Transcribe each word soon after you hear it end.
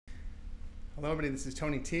Hello everybody, this is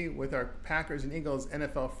Tony T with our Packers and Eagles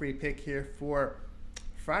NFL free pick here for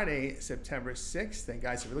Friday, September 6th. And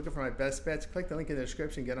guys, if you're looking for my best bets, click the link in the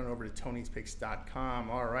description, get on over to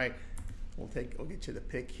tonyspicks.com. All right, we'll get you the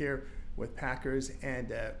pick here with Packers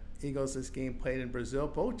and Eagles. This game played in Brazil.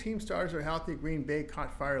 Both team stars are healthy. Green Bay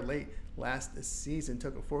caught fire late last season,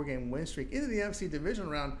 took a 4-game win streak into the NFC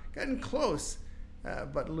division round, gotten close,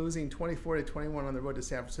 but losing 24-21 on the road to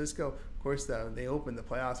San Francisco. Of course, they opened the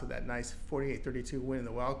playoffs with that nice 48-32 win in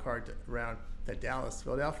the wild card round to Dallas.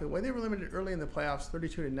 Philadelphia, when they were limited early in the playoffs,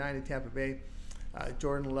 32-9 in Tampa Bay.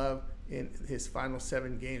 Jordan Love in his final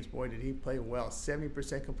 7 games, boy, did he play well.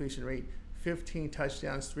 70% completion rate, 15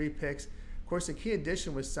 touchdowns, 3 picks. Of course, the key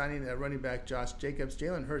addition was signing running back Josh Jacobs.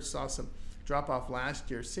 Jalen Hurts saw some drop off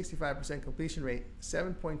last year, 65% completion rate,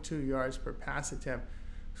 7.2 yards per pass attempt.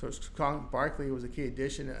 So Barkley was a key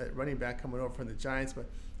addition at running back coming over from the Giants, but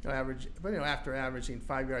after averaging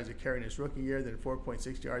 5 yards a carry in his rookie year, then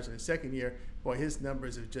 4.6 yards in his second year, boy, his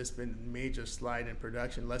numbers have just been major slide in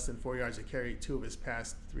production. Less than 4 yards a carry 2 of his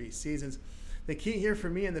past 3 seasons. The key here for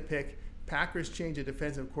me in the pick: Packers change of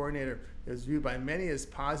defensive coordinator. It was viewed by many as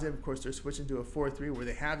positive. Of course, they're switching to a 4-3 where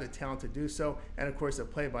they have the talent to do so, and of course, a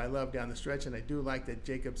play by Love down the stretch. And I do like that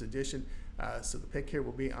Jacobs addition. So the pick here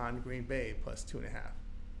will be on Green Bay plus 2.5.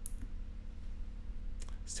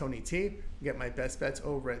 It's Tony T. You get my best bets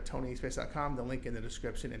over at tonyspicks.com. The link in the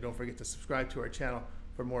description, and don't forget to subscribe to our channel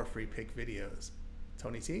for more free pick videos.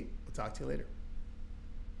 Tony T. We'll talk to you later.